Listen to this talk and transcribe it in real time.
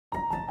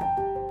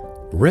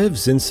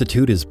Revs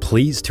Institute is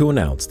pleased to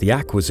announce the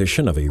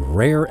acquisition of a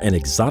rare and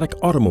exotic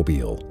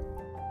automobile,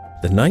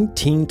 the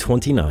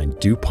 1929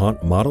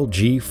 DuPont Model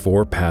G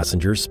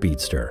 4-passenger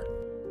Speedster.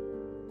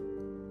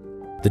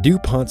 The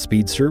DuPont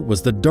Speedster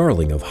was the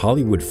darling of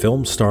Hollywood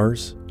film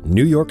stars,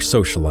 New York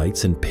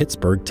socialites, and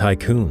Pittsburgh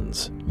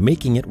tycoons,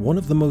 making it one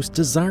of the most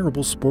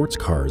desirable sports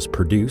cars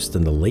produced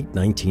in the late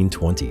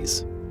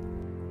 1920s.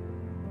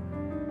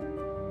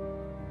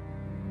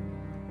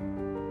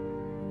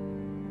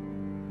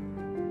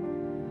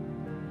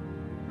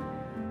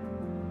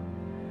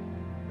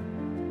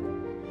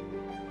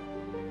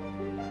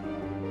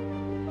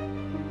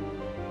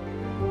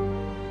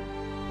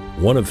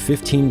 One of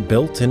 15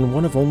 built and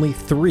one of only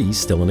 3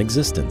 still in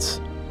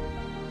existence.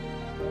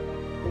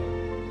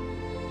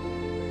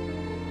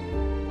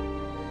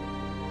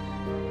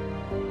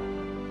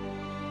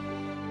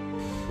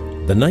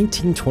 The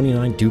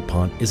 1929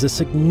 DuPont is a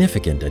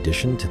significant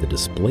addition to the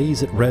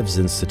displays at Revs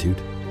Institute,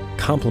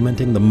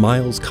 complementing the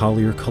Miles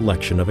Collier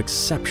collection of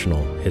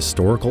exceptional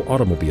historical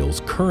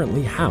automobiles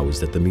currently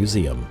housed at the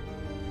museum.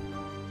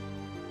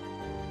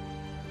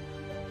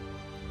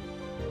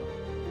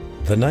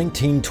 The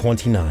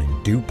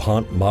 1929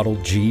 DuPont Model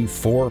G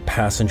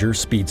 4-passenger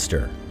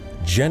Speedster,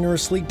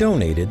 generously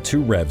donated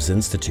to Revs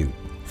Institute.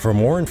 For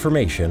more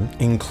information,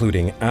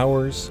 including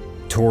hours,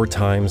 tour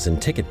times, and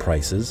ticket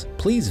prices,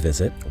 please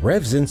visit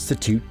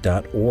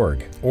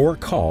revsinstitute.org or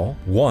call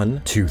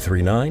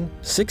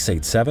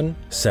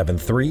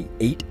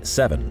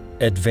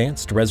 1-239-687-7387.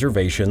 Advanced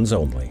reservations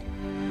only.